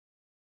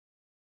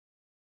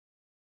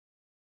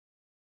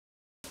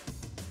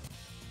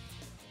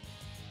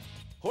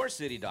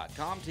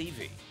HorseCity.com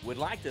TV would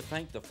like to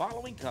thank the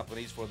following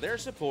companies for their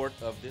support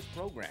of this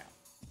program.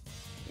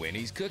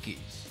 Winnie's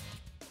Cookies,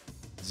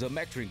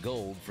 Zymetrian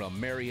Gold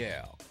from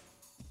Marielle,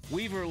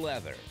 Weaver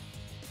Leather,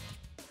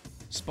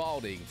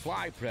 Spalding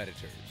Fly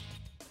Predators,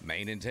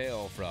 Mane and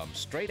Tail from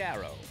Straight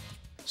Arrow,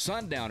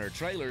 Sundowner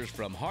Trailers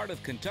from Heart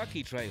of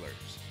Kentucky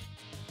Trailers,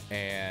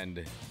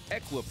 and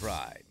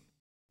Equipride.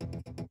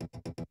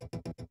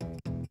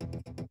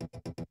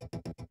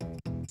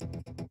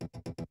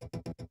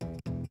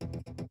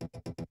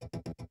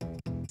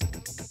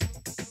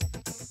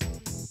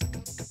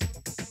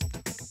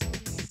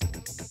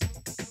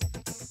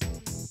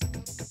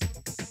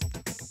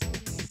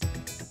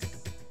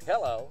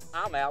 Hello,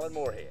 I'm Alan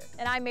Moorhead.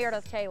 And I'm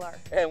Meredith Taylor.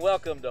 And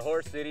welcome to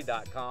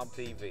HorseCity.com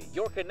TV,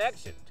 your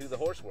connection to the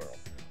horse world.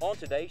 On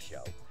today's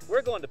show,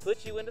 we're going to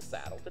put you in the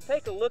saddle to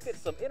take a look at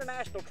some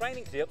international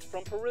training tips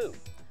from Peru.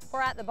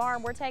 We're at the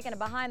barn. We're taking a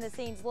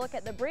behind-the-scenes look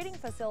at the breeding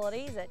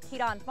facilities at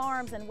Quidon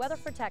Farms in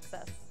Weatherford,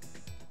 Texas.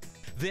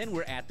 Then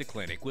we're at the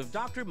clinic with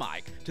Dr.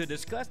 Mike to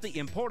discuss the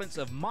importance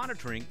of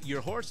monitoring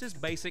your horse's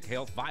basic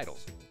health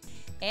vitals.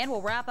 And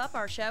we'll wrap up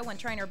our show when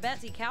trainer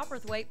Betsy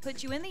Calperthwaite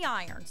puts you in the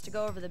irons to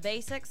go over the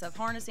basics of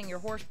harnessing your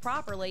horse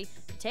properly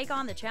to take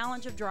on the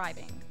challenge of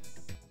driving.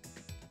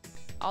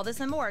 All this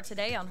and more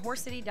today on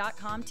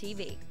HorseCity.com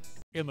TV.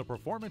 In the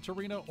performance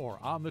arena or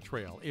on the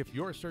trail, if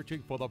you're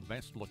searching for the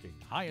best looking,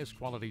 highest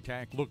quality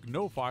tack, look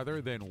no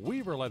farther than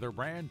Weaver Leather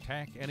brand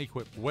tack and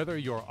equipment. Whether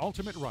your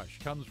ultimate rush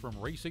comes from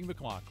racing the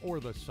clock or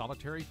the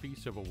solitary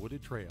piece of a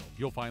wooded trail,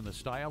 you'll find the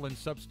style and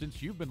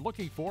substance you've been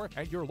looking for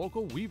at your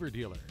local Weaver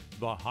dealer.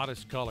 The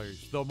hottest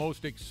colors, the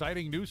most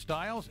exciting new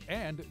styles,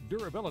 and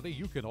durability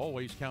you can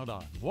always count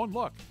on. One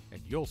look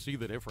and you'll see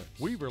the difference.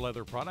 Weaver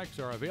Leather products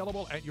are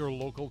available at your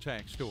local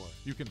tack store.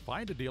 You can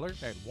find a dealer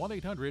at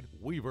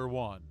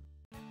 1-800-WEAVER-1.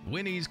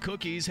 Winnie's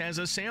Cookies has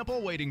a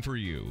sample waiting for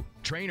you.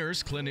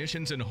 Trainers,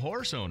 clinicians, and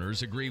horse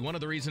owners agree one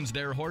of the reasons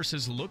their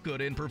horses look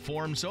good and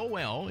perform so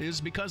well is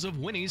because of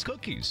Winnie's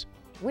Cookies.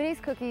 Winnie's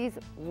Cookies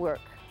work.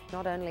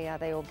 Not only are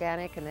they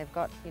organic and they've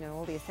got,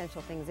 all the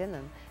essential things in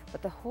them,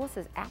 but the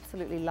horses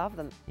absolutely love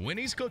them.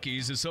 Winnie's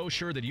Cookies is so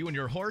sure that you and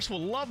your horse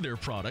will love their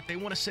product, they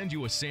want to send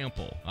you a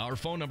sample. Our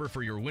phone number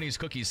for your Winnie's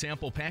Cookies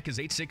sample pack is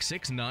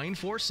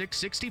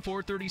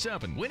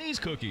 866-946-6437. Winnie's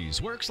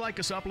Cookies works like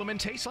a supplement,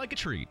 tastes like a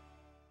treat.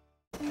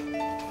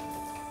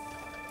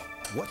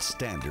 What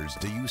standards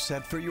do you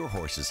set for your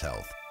horse's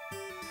health?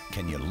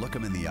 Can you look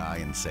them in the eye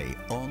and say,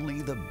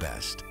 only the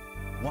best?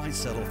 Why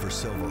settle for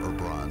silver or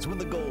bronze when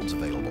the gold's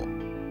available?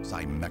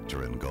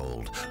 Zymetrian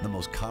Gold, the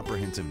most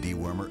comprehensive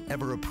dewormer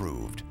ever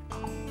approved.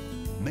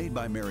 Made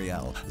by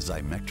Marielle,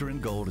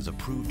 Zymetrian Gold is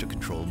approved to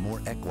control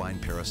more equine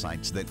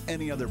parasites than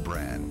any other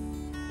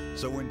brand.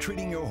 So when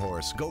treating your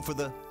horse, go for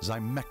the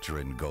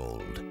Zymetrian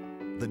Gold,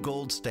 the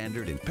gold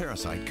standard in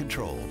parasite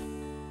control.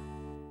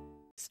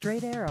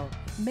 Straight Arrow,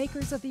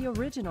 makers of the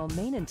original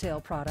Mane and Tail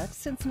product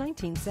since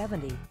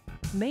 1970.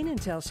 Mane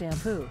and Tail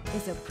shampoo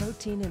is a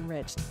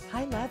protein-enriched,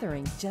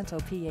 high-lathering,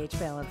 gentle pH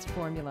balanced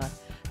formula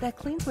that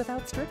cleans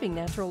without stripping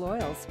natural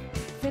oils.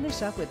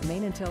 Finish up with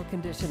Mane and Tail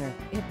conditioner.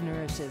 It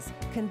nourishes,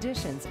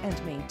 conditions,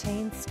 and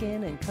maintains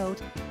skin and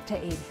coat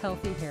to aid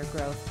healthy hair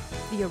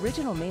growth. The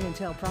original Mane and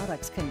Tail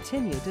products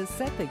continue to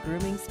set the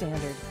grooming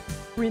standard.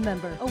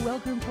 Remember, a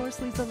well-groomed horse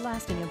leaves a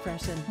lasting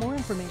impression. More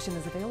information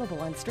is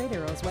available on Straight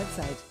Arrow's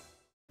website.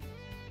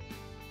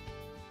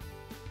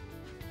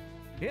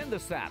 In the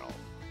saddle.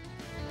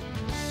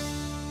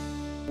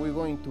 What we're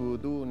going to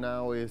do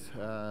now is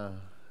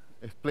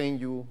explain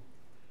you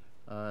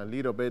a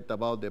little bit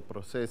about the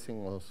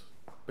processing of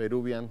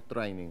Peruvian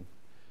training.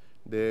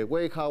 The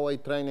way how I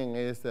training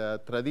is the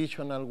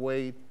traditional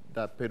way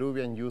that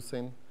Peruvian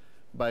using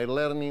by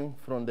learning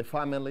from the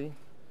family,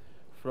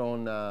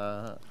 from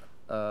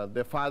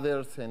the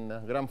fathers and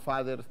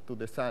grandfathers to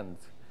the sons.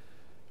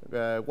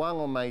 One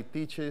of my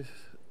teachers,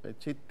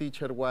 chief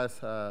teacher was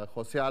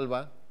Jose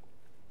Alba,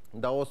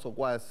 that also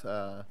was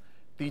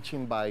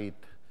teaching by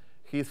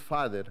his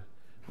father,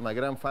 my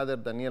grandfather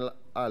Daniel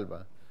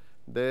Alba.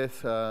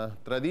 There's a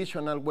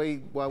traditional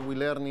way what we're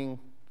learning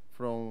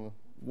from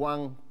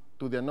one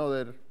to the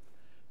another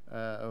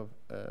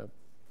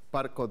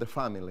part of the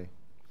family.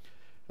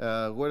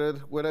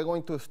 Where I'm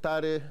going to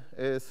start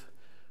is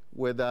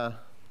with a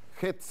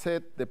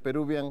headset, the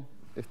Peruvian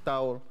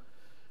style,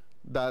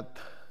 that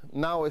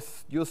now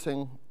is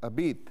using a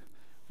bit,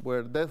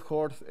 where that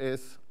horse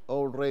is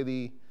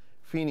already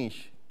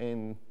finished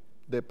in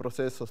the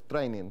process of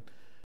training.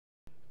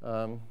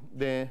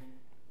 The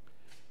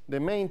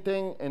main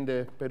thing in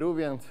the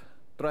Peruvian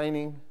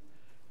training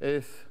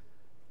is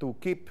to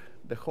keep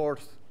the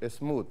horse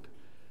smooth.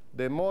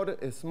 The more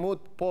smooth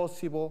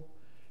possible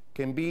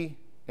can be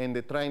in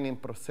the training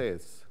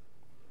process.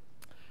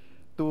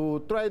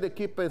 To try to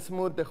keep it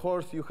smooth the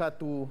horse, you have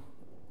to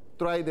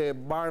try to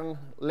burn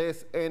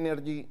less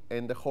energy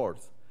in the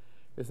horse.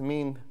 It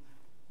means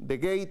the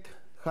gait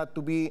had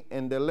to be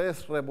in the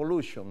less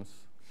revolutions.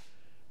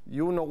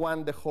 You don't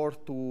want the horse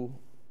to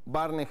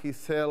burn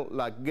himself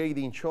like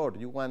gaiting short.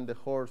 You want the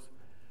horse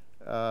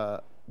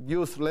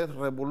use less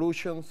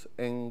revolutions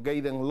and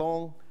gait them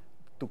long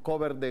to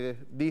cover the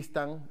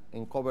distance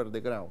and cover the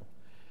ground.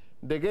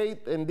 The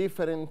gait and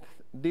different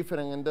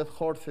in the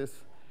horses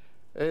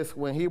is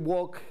when he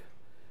walk,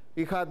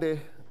 he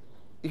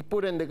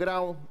put in the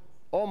ground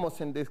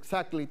almost in the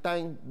exactly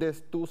time.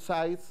 There's two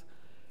sides,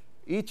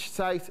 each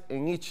side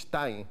and each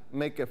time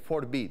make it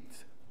 4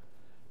 beats.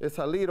 It's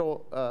a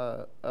little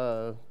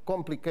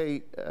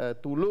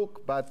complicated to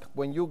look, but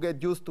when you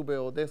get used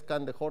to this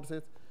kind of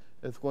horses,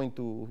 you're going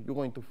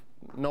to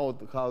know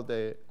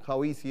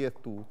how easy it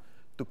is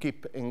to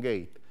keep in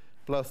gait.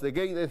 Plus the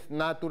gait is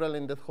natural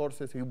in the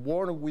horses. He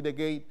works with the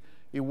gait,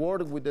 he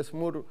works with the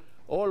smooth.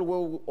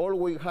 All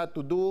we had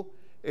to do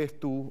is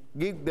to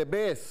give the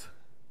best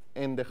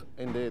in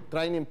the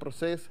training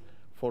process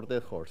for the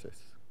horses.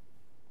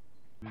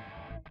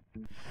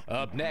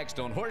 Up next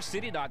on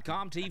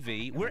HorseCity.com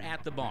TV, we're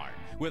at the barn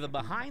with a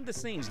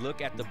behind-the-scenes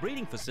look at the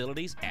breeding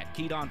facilities at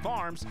Kedon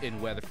Farms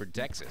in Weatherford,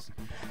 Texas.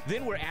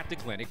 Then we're at the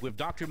clinic with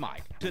Dr.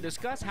 Mike to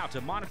discuss how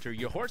to monitor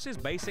your horse's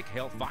basic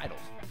health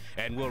vitals.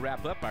 And we'll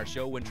wrap up our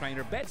show when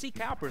trainer Betsy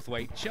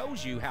Cowperthwaite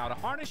shows you how to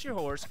harness your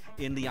horse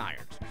in the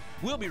irons.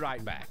 We'll be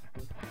right back.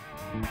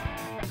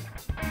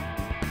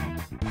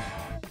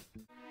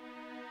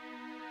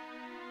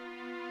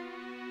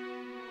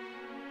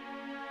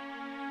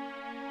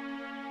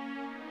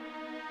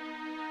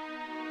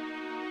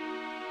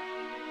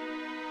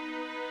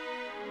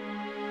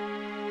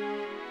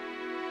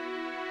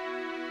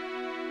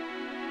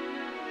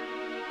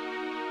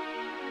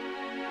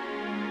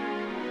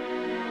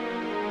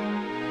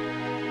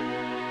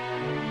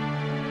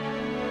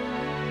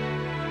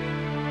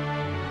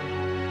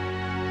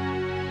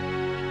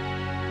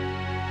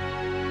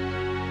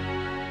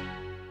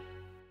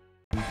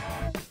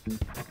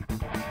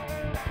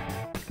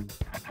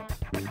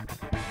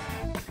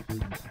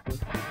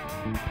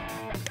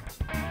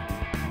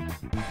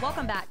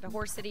 Welcome back to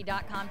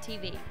HorseCity.com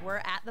TV. We're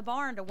at the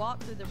barn to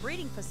walk through the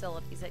breeding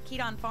facilities at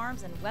Kedon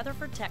Farms in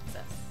Weatherford,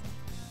 Texas.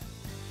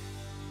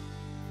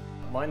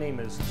 My name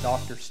is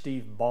Dr.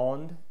 Steve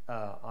Bond.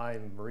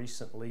 I'm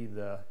recently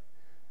the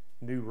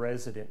new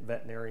resident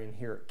veterinarian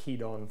here at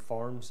Kedon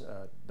Farms.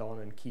 Don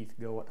and Keith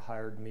Goett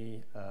hired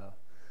me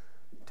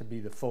to be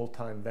the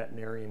full-time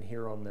veterinarian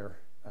here on their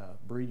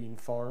breeding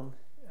farm.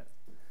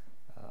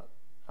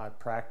 I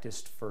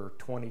practiced for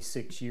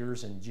 26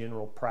 years in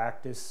general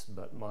practice,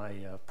 but my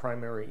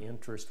primary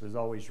interest was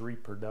always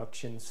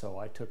reproduction, so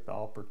I took the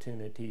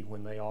opportunity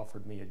when they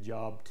offered me a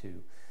job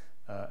to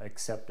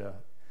accept a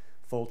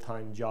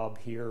full-time job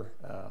here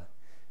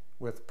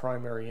with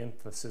primary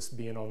emphasis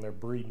being on their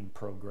breeding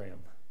program.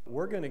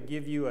 We're going to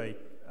give you a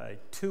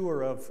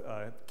tour of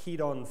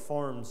Kedon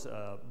Farms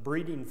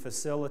breeding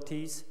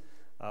facilities.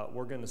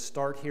 We're going to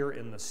start here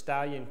in the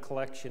stallion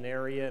collection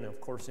area, and of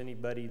course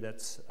anybody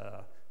that's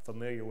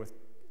familiar with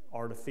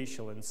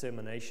artificial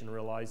insemination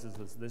realizes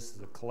that this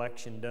is a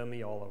collection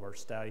dummy. All of our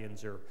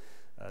stallions are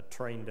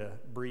trained to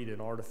breed an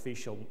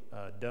artificial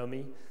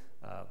dummy.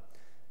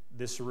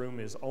 This room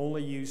is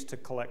only used to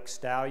collect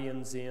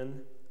stallions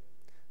in.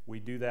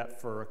 We do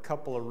that for a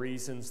couple of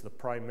reasons. The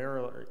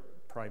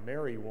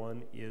primary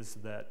one is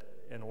that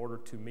in order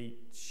to meet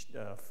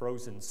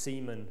frozen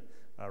semen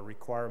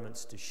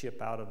requirements to ship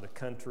out of the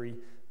country,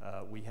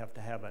 we have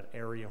to have an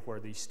area where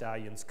these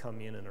stallions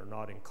come in and are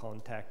not in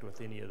contact with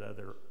any of the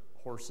other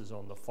horses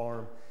on the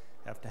farm.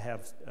 Have to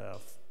have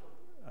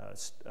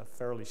a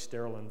fairly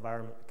sterile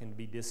environment that can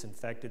be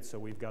disinfected, so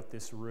we've got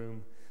this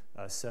room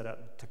set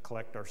up to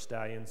collect our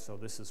stallions, so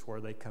this is where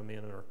they come in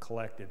and are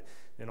collected.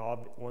 And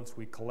once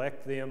we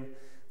collect them,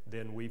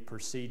 then we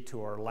proceed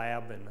to our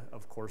lab and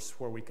of course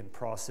where we can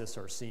process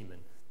our semen.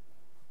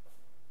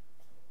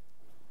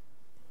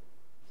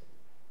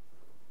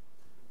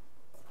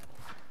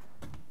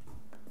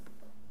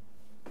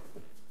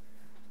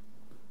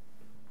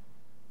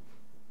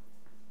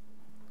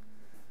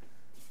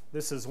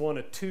 This is one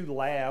of 2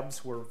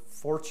 labs. We're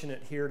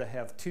fortunate here to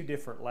have 2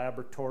 different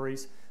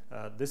laboratories.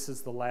 This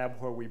is the lab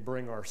where we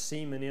bring our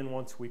semen in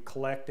once we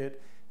collect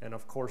it. And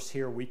of course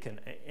here we can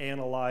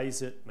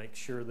analyze it, make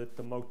sure that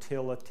the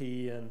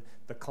motility and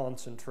the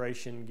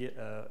concentration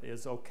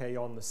is okay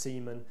on the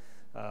semen.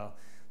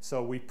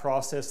 So we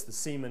process the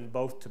semen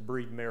both to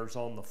breed mares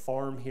on the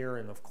farm here,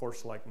 and of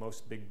course like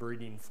most big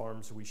breeding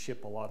farms we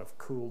ship a lot of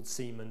cooled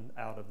semen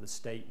out of the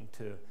state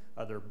into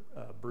other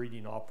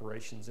breeding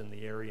operations in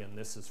the area, and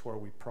this is where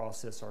we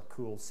process our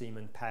cooled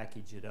semen,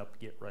 package it up,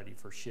 get ready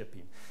for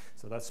shipping.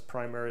 So that's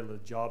primarily the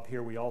job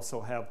here. We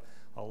also have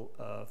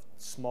a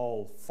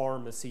small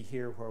pharmacy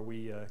here where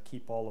we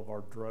keep all of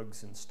our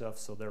drugs and stuff,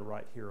 so they're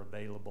right here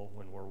available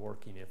when we're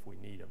working if we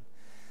need them.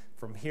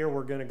 From here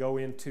we're going to go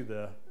into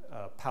the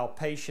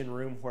palpation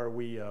room where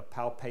we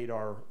palpate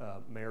our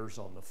mares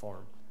on the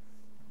farm.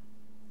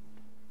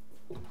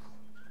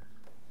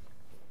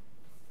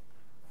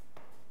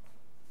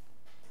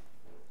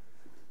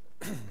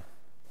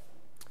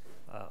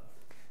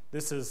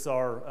 This is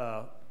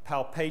our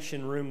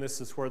palpation room. This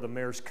is where the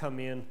mares come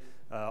in,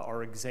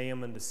 are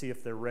examined to see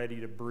if they're ready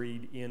to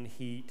breed in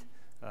heat.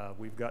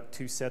 We've got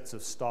 2 sets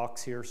of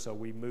stocks here, so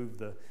we move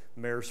the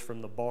mares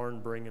from the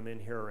barn, bring them in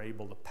here, are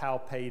able to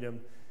palpate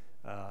them.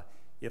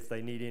 If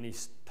they need any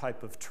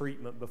type of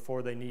treatment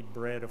before they need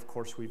bred, of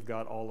course, we've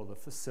got all of the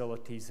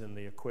facilities and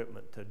the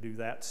equipment to do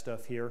that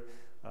stuff here.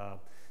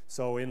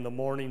 So in the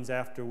mornings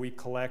after we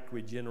collect,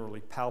 we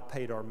generally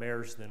palpate our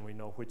mares, then we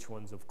know which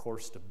ones, of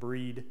course, to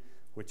breed,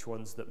 which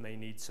ones that may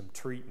need some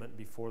treatment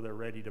before they're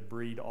ready to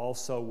breed.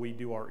 Also, we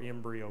do our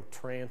embryo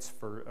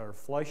transfer, or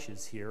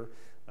flushes here.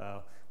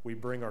 We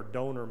bring our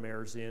donor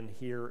mares in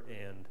here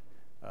and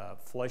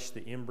flush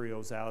the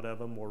embryos out of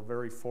them. We're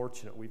very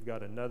fortunate. We've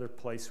got another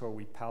place where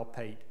we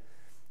palpate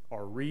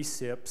our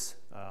recips.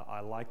 I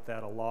like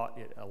that a lot.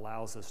 It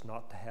allows us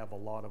not to have a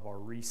lot of our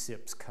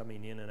recips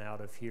coming in and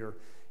out of here.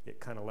 It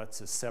kind of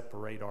lets us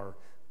separate our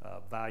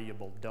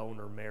valuable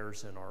donor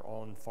mares and our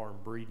on-farm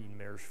breeding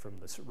mares from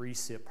this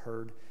recip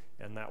herd,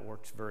 and that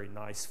works very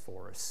nice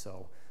for us.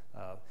 So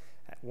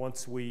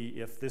once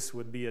if this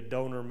would be a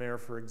donor mare,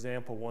 for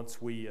example,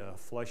 once we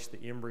flush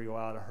the embryo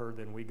out of her,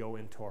 then we go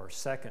into our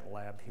second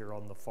lab here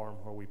on the farm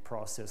where we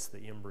process the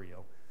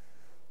embryo.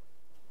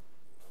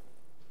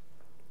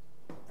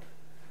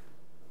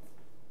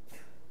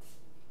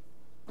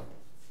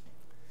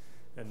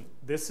 And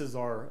this is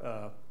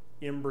our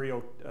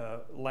embryo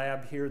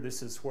lab here.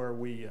 This is where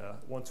we,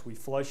 once we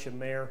flush a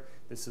mare,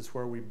 this is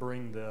where we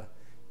bring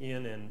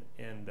in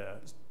and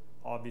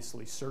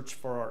obviously search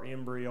for our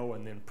embryo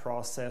and then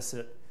process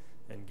it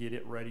and get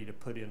it ready to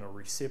put in a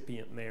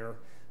recipient mare.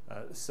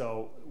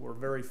 So we're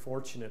very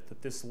fortunate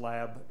that this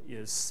lab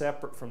is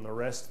separate from the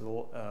rest of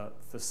the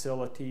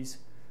facilities.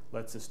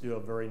 Lets us do a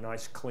very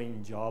nice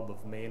clean job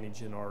of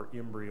managing our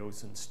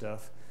embryos and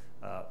stuff.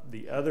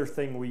 The other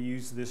thing we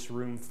use this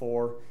room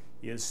for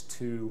is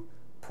to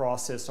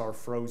process our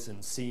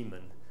frozen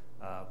semen.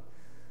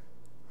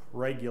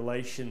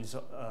 Regulations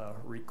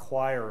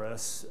require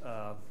us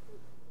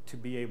to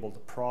be able to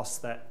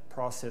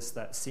process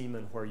that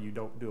semen where you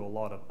don't do a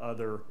lot of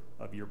other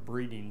of your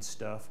breeding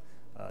stuff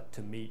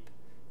to meet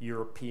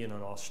European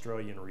and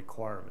Australian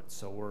requirements.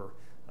 So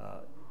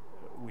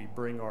we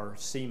bring our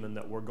semen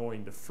that we're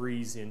going to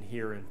freeze in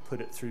here and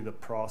put it through the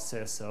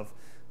process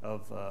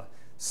of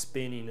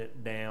spinning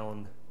it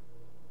down,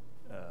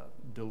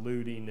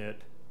 diluting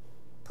it,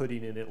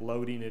 putting it,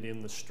 loading it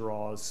in the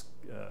straws,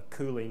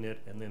 cooling it,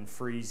 and then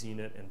freezing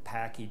it and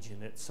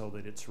packaging it so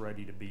that it's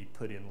ready to be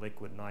put in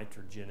liquid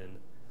nitrogen, and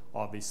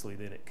obviously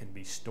then it can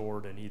be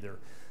stored and either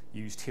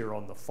used here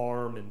on the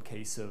farm in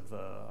case of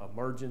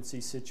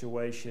emergency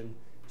situation,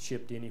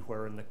 shipped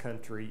anywhere in the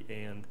country,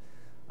 and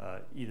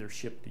either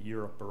shipped to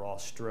Europe or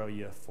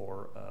Australia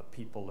for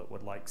people that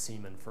would like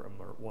semen from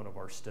one of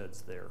our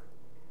studs there.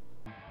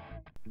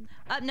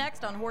 Up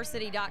next on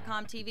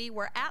HorseCity.com TV,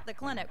 we're at the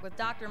clinic with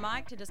Dr.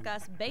 Mike to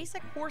discuss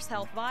basic horse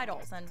health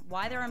vitals and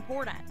why they're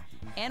important.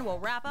 And we'll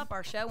wrap up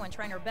our show when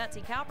trainer Betsy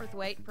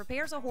Calperthwaite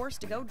prepares a horse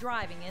to go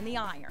driving in the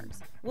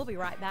irons. We'll be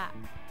right back.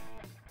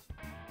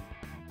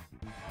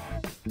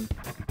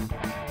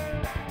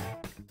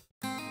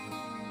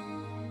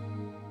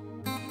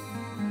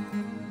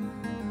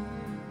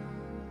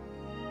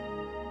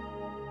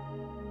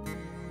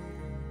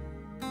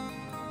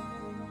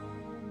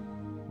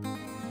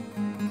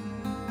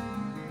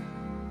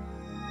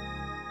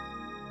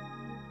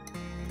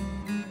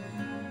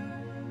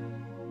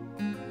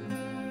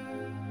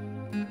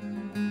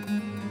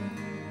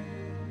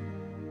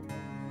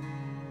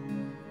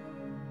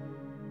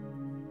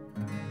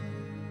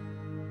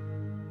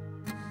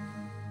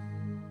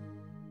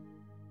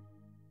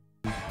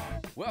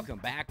 Welcome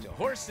back to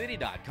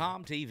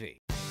HorseCity.com TV.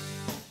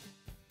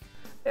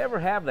 Ever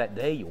have that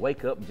day you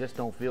wake up and just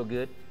don't feel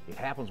good? It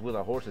happens with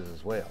our horses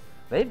as well.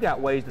 They've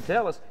got ways to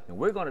tell us, and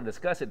we're going to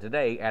discuss it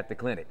today at the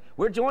clinic.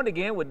 We're joined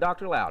again with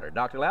Dr. Louder.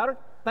 Dr. Louder,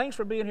 thanks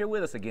for being here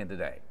with us again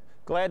today.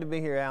 Glad to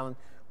be here, Alan.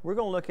 We're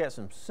going to look at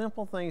some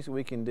simple things that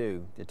we can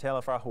do to tell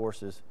if our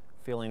horse is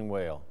feeling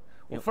well.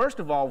 Well, first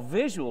of all,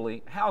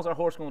 visually, how's our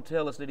horse going to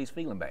tell us that he's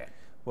feeling bad?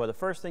 Well, the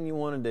first thing you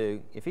want to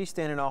do, if he's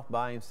standing off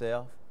by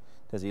himself,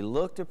 does he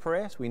look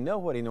depressed? We know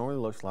what he normally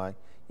looks like.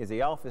 Is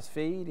he off his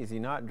feed? Is he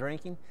not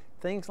drinking?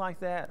 Things like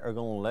that are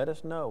going to let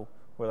us know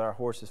whether our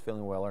horse is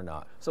feeling well or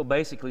not. So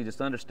basically,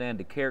 just understand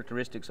the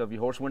characteristics of your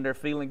horse. When they're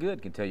feeling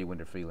good can tell you when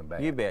they're feeling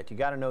bad. You bet. You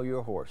got to know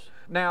your horse.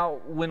 Now,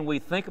 when we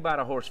think about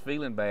a horse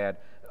feeling bad,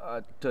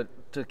 to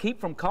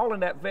keep from calling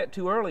that vet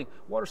too early,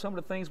 what are some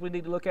of the things we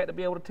need to look at to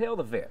be able to tell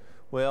the vet?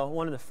 Well,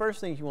 one of the first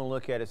things you want to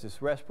look at is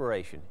this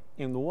respiration.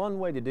 And the one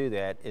way to do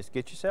that is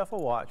get yourself a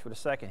watch with a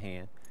second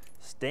hand,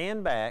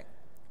 stand back,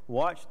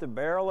 watch the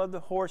barrel of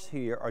the horse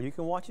here, or you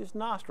can watch his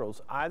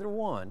nostrils, either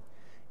one,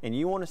 and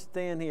you want to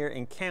stand here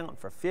and count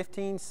for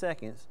 15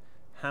 seconds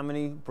how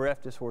many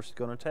breaths this horse is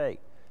going to take.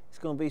 It's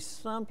going to be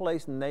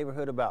someplace in the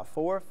neighborhood about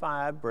 4 or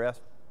 5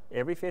 breaths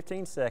every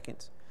 15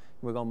 seconds.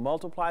 We're going to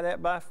multiply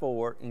that by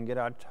 4 and get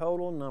our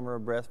total number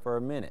of breaths per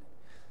minute.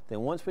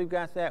 Then once we've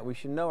got that, we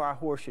should know our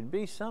horse should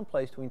be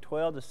someplace between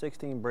 12 to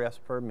 16 breaths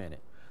per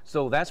minute.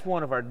 So that's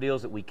one of our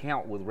deals that we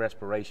count with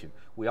respiration.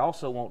 We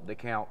also want to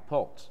count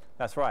pulse.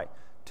 That's right.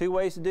 2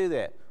 ways to do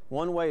that.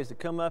 One way is to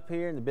come up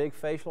here and the big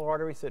facial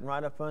artery sitting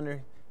right up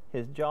under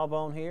his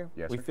jawbone here.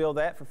 Yes, we sir. feel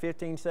that for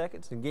 15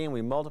 seconds. Again,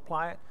 we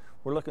multiply it.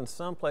 We're looking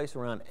someplace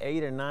around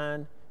 8 or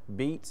 9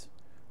 beats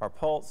or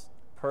pulse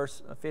per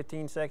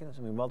 15 seconds,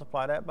 and we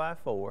multiply that by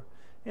 4.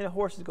 And a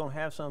horse is going to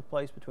have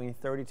someplace between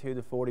 32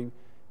 to 40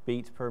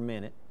 beats per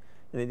minute.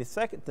 And then the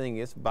second thing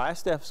is buy a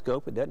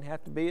stethoscope. It doesn't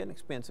have to be an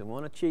expensive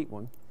one, a cheap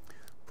one.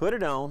 Put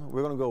it on.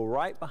 We're going to go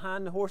right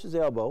behind the horse's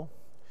elbow,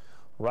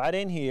 right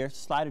in here,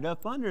 slide it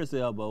up under his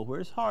elbow where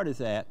his heart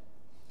is at.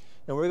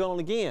 And we're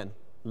going to, again,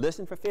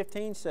 listen for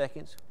 15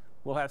 seconds.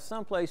 We'll have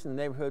someplace in the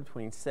neighborhood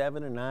between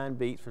 7 and 9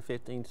 beats for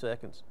 15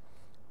 seconds.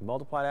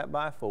 Multiply that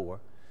by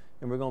 4,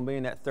 and we're going to be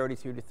in that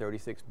 32 to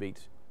 36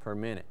 beats per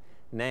minute.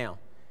 Now,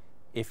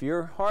 if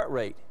your heart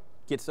rate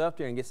gets up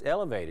there and gets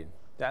elevated,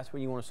 that's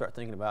when you want to start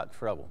thinking about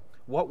trouble.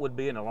 What would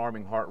be an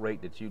alarming heart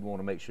rate that you'd want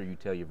to make sure you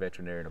tell your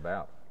veterinarian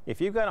about? If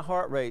you've got a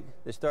heart rate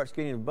that starts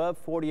getting above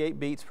 48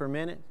 beats per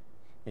minute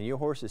and your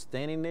horse is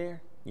standing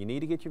there, you need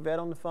to get your vet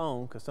on the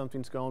phone because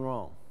something's gone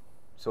wrong.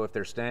 So if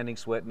they're standing,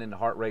 sweating, and the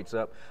heart rate's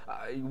up,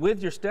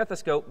 with your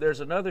stethoscope,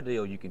 there's another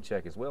deal you can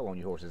check as well on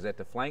your horses, at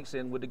the flanks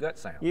and with the gut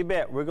sound. You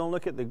bet. We're going to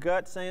look at the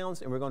gut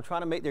sounds, and we're going to try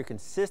to make them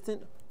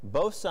consistent,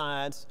 both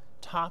sides,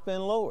 top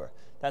and lower.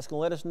 That's going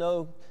to let us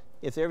know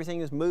if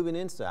everything is moving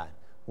inside.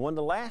 One of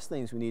the last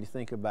things we need to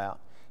think about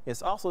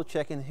is also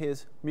checking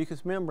his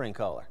mucous membrane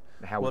color.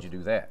 How would you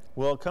do that?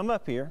 Well, come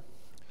up here,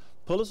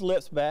 pull his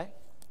lips back.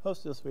 Hold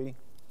still, sweetie.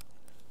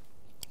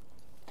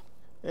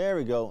 There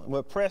we go.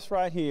 We'll press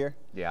right here.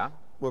 Yeah.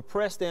 We'll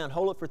press down,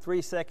 hold it for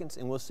 3 seconds,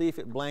 and we'll see if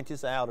it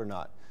blanches out or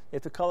not.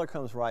 If the color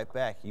comes right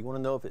back, you want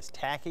to know if it's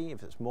tacky,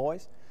 if it's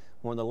moist.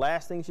 One of the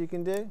last things you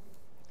can do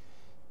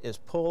is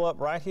pull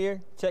up right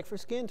here, check for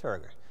skin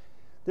turgor.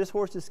 This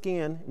horse's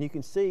skin, and you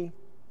can see,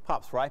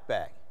 pops right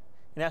back.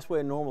 And that's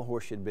where a normal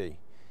horse should be.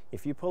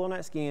 If you pull on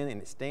that skin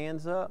and it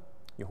stands up,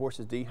 your horse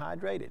is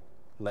dehydrated,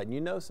 letting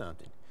you know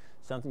something.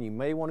 Something you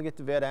may want to get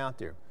the vet out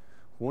there.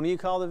 When do you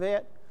call the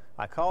vet?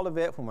 I call the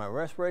vet when my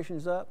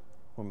respiration's up,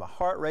 when my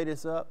heart rate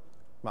is up,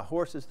 my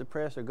horse is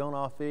depressed or going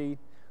off feed.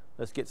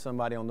 Let's get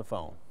somebody on the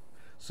phone.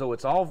 So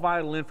it's all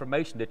vital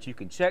information that you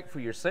can check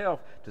for yourself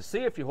to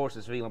see if your horse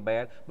is feeling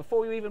bad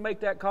before you even make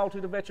that call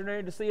to the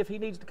veterinarian to see if he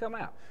needs to come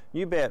out.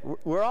 You bet.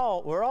 We're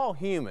all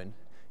human,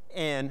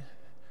 and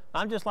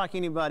I'm just like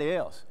anybody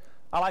else.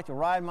 I like to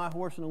ride my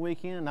horse on the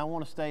weekend, and I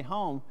want to stay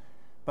home,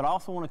 but I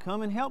also want to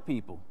come and help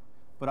people.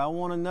 But I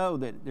want to know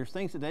that there's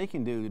things that they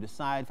can do to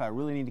decide if I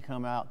really need to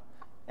come out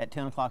at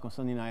 10 o'clock on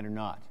Sunday night or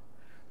not.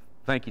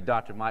 Thank you,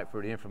 Dr. Mike,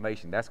 for the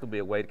information. That's going to be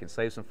a way that can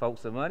save some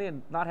folks some money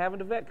and not having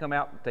the vet come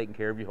out and taking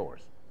care of your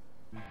horse.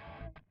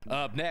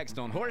 Up next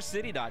on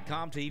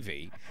HorseCity.com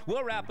TV,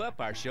 we'll wrap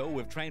up our show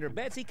with trainer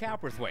Betsy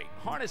Cowperthwaite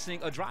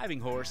harnessing a driving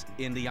horse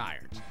in the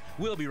irons.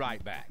 We'll be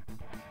right back.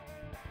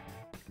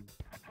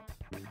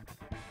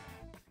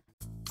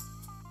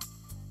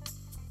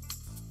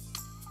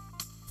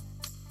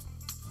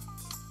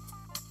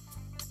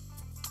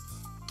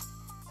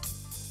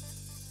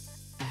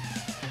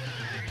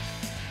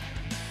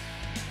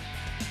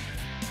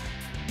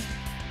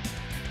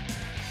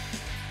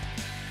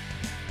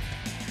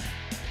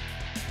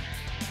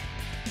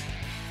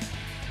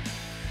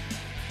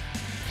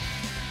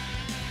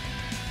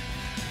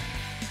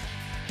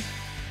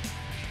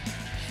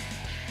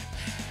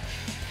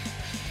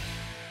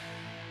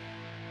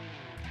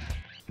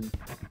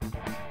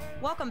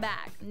 Welcome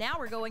back. Now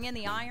we're going in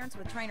the irons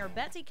with trainer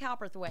Betsy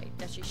Cowperthwaite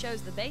as she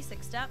shows the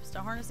basic steps to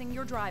harnessing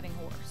your driving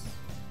horse.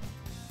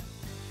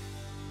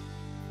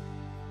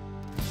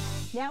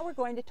 Now we're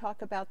going to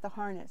talk about the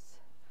harness.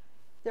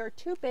 There are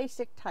two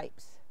basic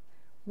types.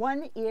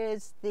 One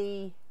is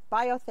the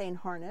biothane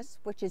harness,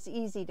 which is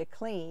easy to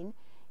clean.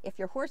 If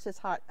your horse is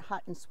hot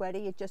and sweaty,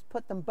 you just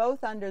put them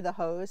both under the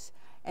hose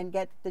and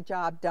get the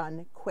job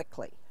done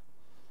quickly.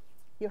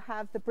 You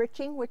have the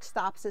breeching, which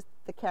stops at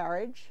the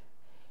carriage.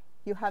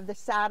 You have the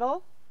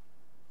saddle,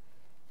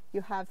 you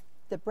have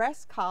the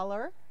breast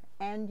collar,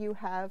 and you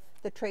have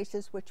the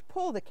traces which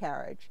pull the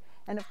carriage.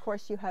 And of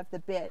course you have the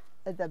bit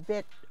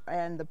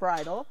and the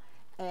bridle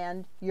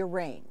and your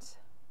reins.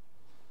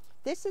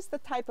 This is the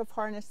type of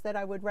harness that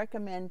I would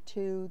recommend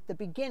to the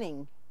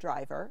beginning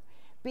driver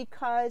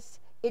because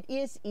it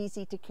is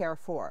easy to care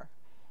for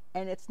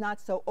and it's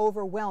not so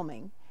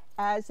overwhelming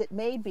as it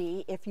may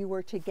be if you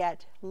were to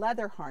get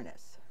leather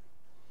harness.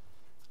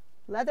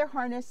 Leather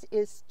harness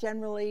is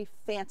generally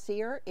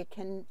fancier.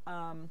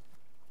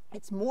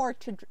 It's more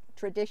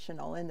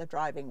traditional in the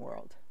driving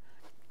world.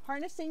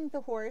 Harnessing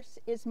the horse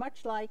is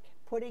much like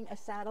putting a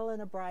saddle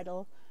and a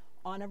bridle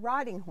on a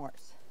riding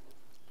horse.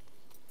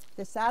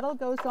 The saddle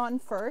goes on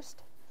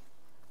first.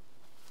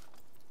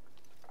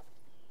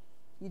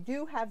 You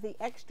do have the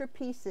extra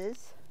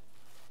pieces.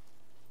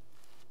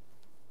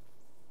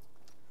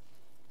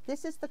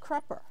 This is the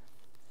crupper.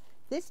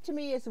 This to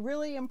me is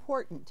really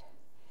important.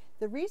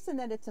 The reason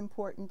that it's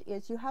important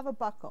is you have a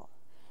buckle,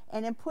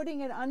 and in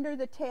putting it under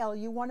the tail,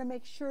 you want to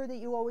make sure that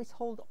you always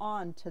hold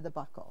on to the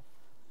buckle.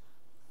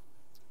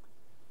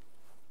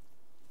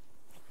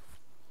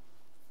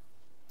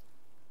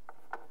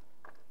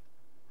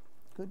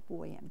 Good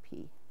boy,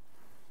 MP.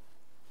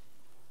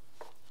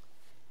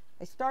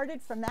 I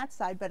started from that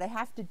side, but I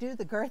have to do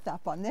the girth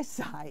up on this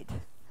side.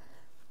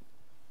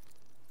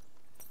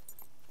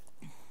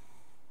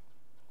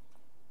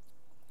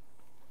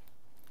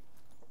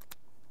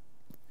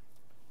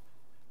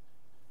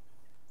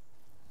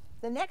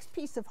 The next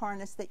piece of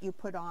harness that you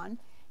put on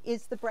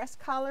is the breast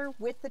collar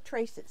with the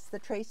traces. The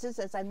traces,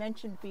 as I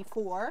mentioned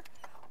before,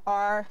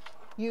 are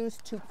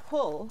used to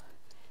pull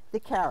the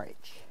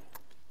carriage.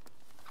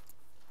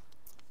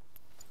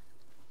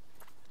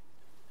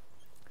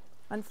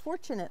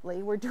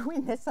 Unfortunately, we're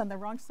doing this on the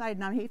wrong side,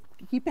 and I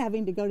keep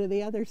having to go to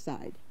the other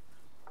side.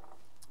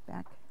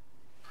 Back,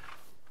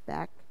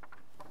 back,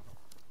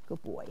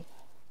 good boy.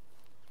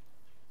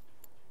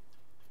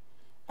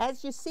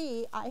 As you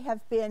see, I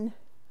have been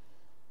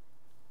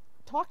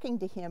talking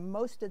to him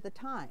most of the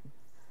time.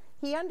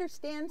 He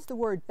understands the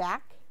word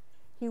back.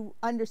 He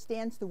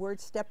understands the word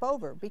step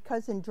over,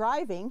 because in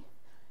driving,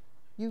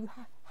 you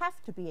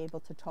have to be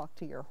able to talk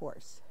to your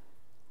horse.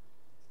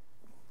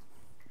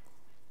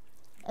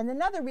 And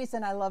another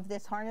reason I love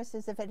this harness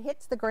is if it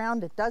hits the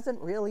ground, it doesn't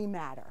really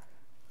matter.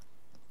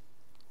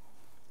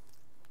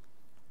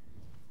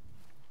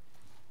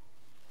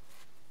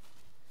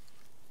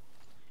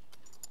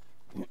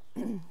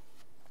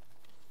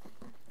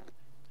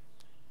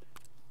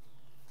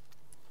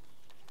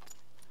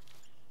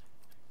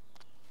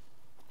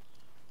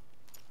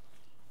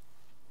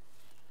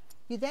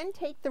 You then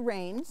take the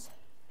reins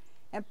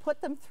and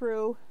put them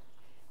through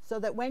so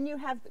that when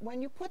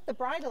you put the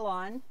bridle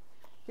on,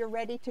 you're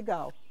ready to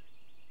go.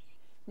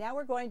 Now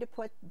we're going to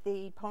put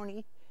the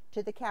pony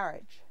to the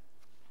carriage.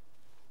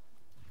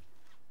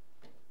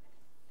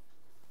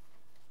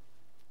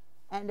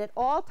 And at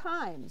all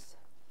times,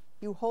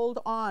 you hold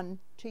on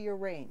to your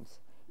reins.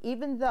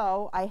 Even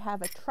though I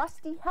have a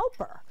trusty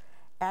helper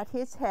at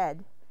his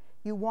head,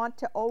 you want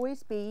to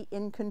always be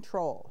in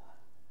control.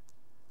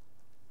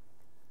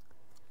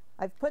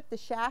 I've put the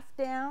shaft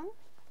down.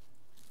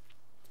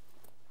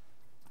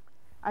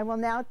 I will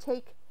now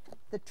take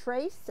the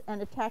trace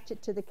and attach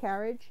it to the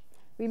carriage.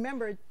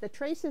 Remember, the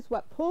trace is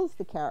what pulls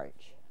the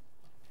carriage.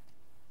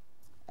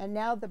 And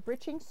now the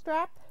breeching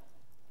strap.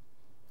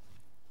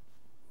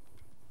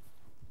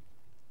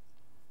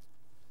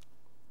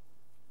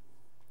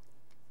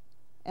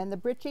 And the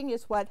breeching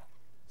is what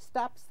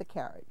stops the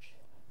carriage,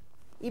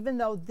 even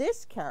though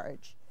this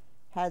carriage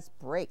has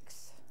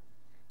brakes.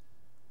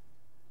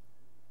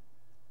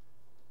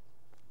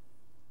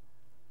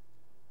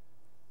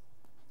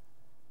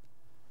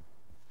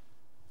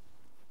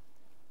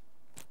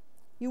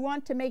 You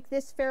want to make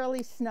this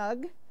fairly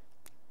snug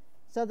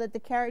so that the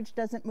carriage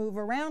doesn't move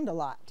around a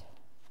lot.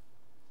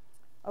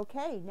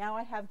 Okay, now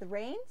I have the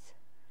reins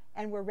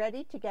and we're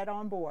ready to get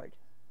on board.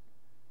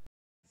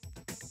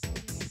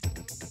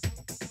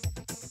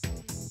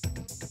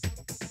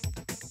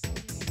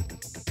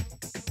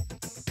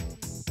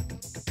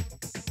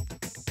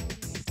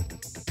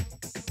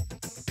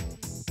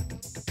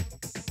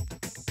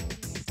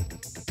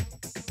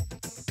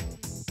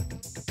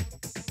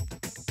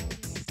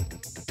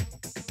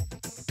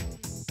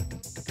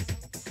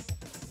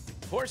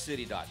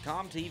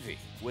 HorseCity.com TV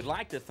would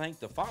like to thank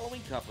the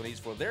following companies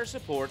for their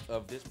support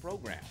of this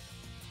program: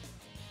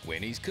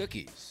 Winnie's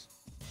Cookies,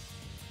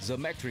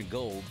 Zamectrin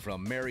Gold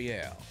from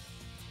Marielle,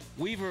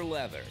 Weaver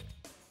Leather,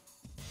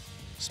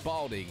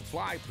 Spalding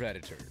Fly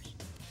Predators,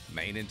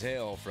 Mane and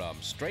Tail from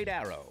Straight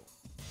Arrow,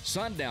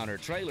 Sundowner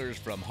Trailers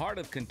from Heart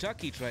of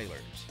Kentucky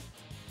Trailers,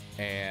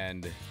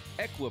 and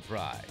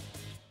Equipride.